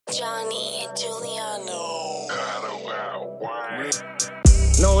Johnny Giuliano.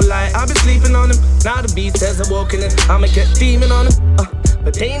 No lie, I've been sleeping on him. Now the beat says I'm walking in. I'ma get demon on him.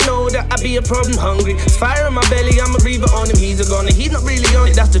 But they know that I be a problem hungry. It's fire in my belly, I'ma breathe it on him. He's a goner, he's not really on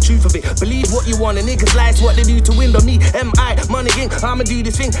it, that's the truth of it. Believe what you want, and niggas life's what they do to win. But me, M.I., money gang, I'ma do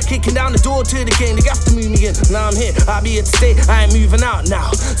this thing. Kicking down the door to the game, they have to move me in. Now I'm here, I'll be here to stay, I ain't moving out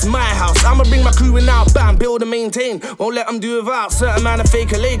now. It's my house, I'ma bring my crew in now. Bam, build and maintain, won't let them do without. Certain man a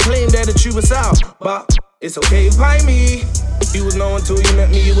fake, lay claim they're the truest out. But it's okay by me. You was known until you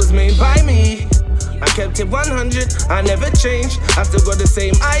met me, you was made by me. I kept it 100, I never changed, I still got the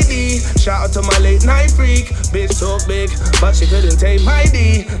same ID. Shout out to my late night freak, bitch talk big, but she couldn't take my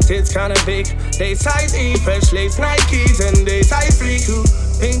D. Tits kinda big, they size E, fresh lace Nikes, and they size freak. Who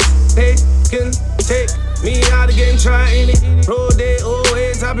thinks they can take me out the game, trying it. Road day,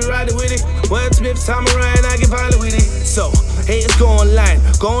 always, I be riding with it. Wordsmith, samurai, and I get violent with it. So, haters go online,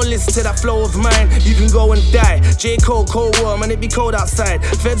 go and listen to that flow of mine. You can go and die. J. Cole, cold warm, and it be cold outside.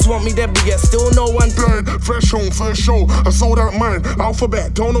 Feds want me dead, but yet still no one blind. Fresh home, first show, I sold out mine.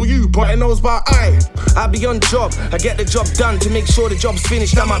 Alphabet, don't know you, but it knows about I be on job, I get the job done. To make sure the job's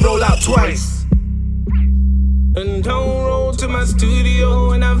finished, I might roll out twice. And don't roll to my studio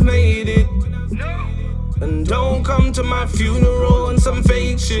when I've made it. And don't come to my funeral on some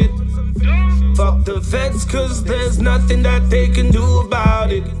fake shit. Fuck the feds, cause there's nothing that they can do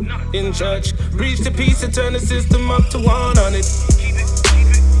about it. In church, preach the peace and turn the system up to 100.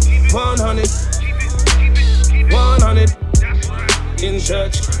 100. 100. In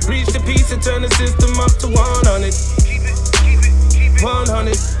church, preach the peace and turn the system up to 100.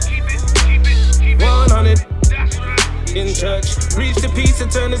 100. 100. In church, preach the peace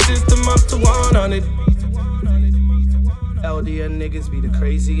and turn the system up to 100. LDN niggas be the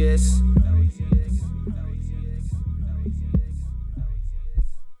craziest.